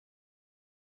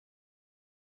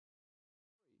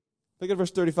Look at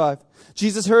verse 35.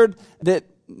 Jesus heard that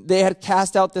they had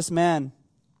cast out this man.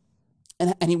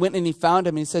 And he went and he found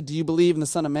him and he said, do you believe in the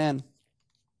Son of Man?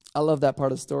 I love that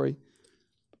part of the story.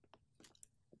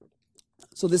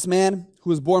 So this man who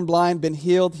was born blind, been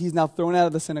healed, he's now thrown out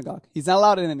of the synagogue. He's not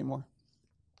allowed in anymore.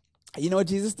 You know what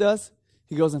Jesus does?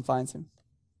 He goes and finds him.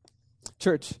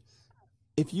 Church,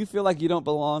 if you feel like you don't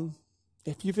belong,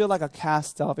 if you feel like a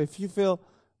cast off, if you feel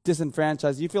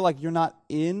disenfranchised, you feel like you're not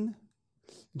in,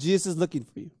 Jesus is looking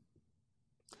for you.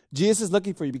 Jesus is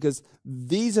looking for you because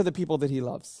these are the people that he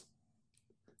loves.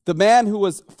 The man who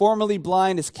was formerly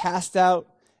blind is cast out,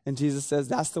 and Jesus says,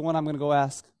 that's the one I'm going to go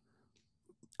ask.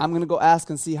 I'm going to go ask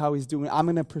and see how he's doing. I'm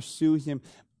going to pursue him.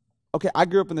 Okay, I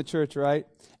grew up in the church, right?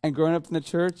 And growing up in the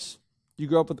church, you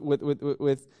grew up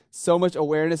with so much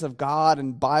awareness of God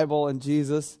and Bible and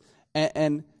Jesus.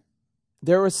 And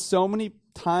there were so many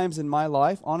times in my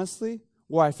life, honestly,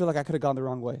 where I feel like I could have gone the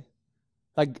wrong way.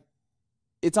 Like,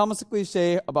 it's almost a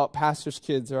cliche about pastors'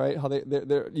 kids, right? How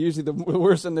they're usually the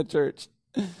worst in the church.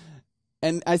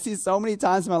 And I see so many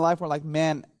times in my life where like,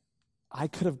 man, I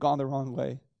could have gone the wrong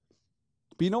way.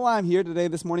 But you know why I'm here today,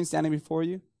 this morning, standing before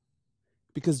you?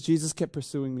 Because Jesus kept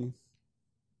pursuing me.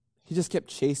 He just kept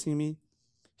chasing me.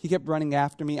 He kept running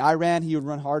after me. I ran, he would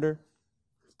run harder.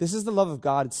 This is the love of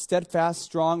God. It's steadfast,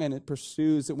 strong, and it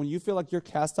pursues. That when you feel like you're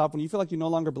cast off, when you feel like you no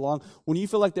longer belong, when you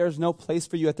feel like there's no place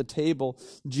for you at the table,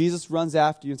 Jesus runs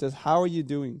after you and says, how are you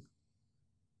doing?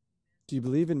 Do you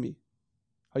believe in me?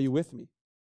 Are you with me?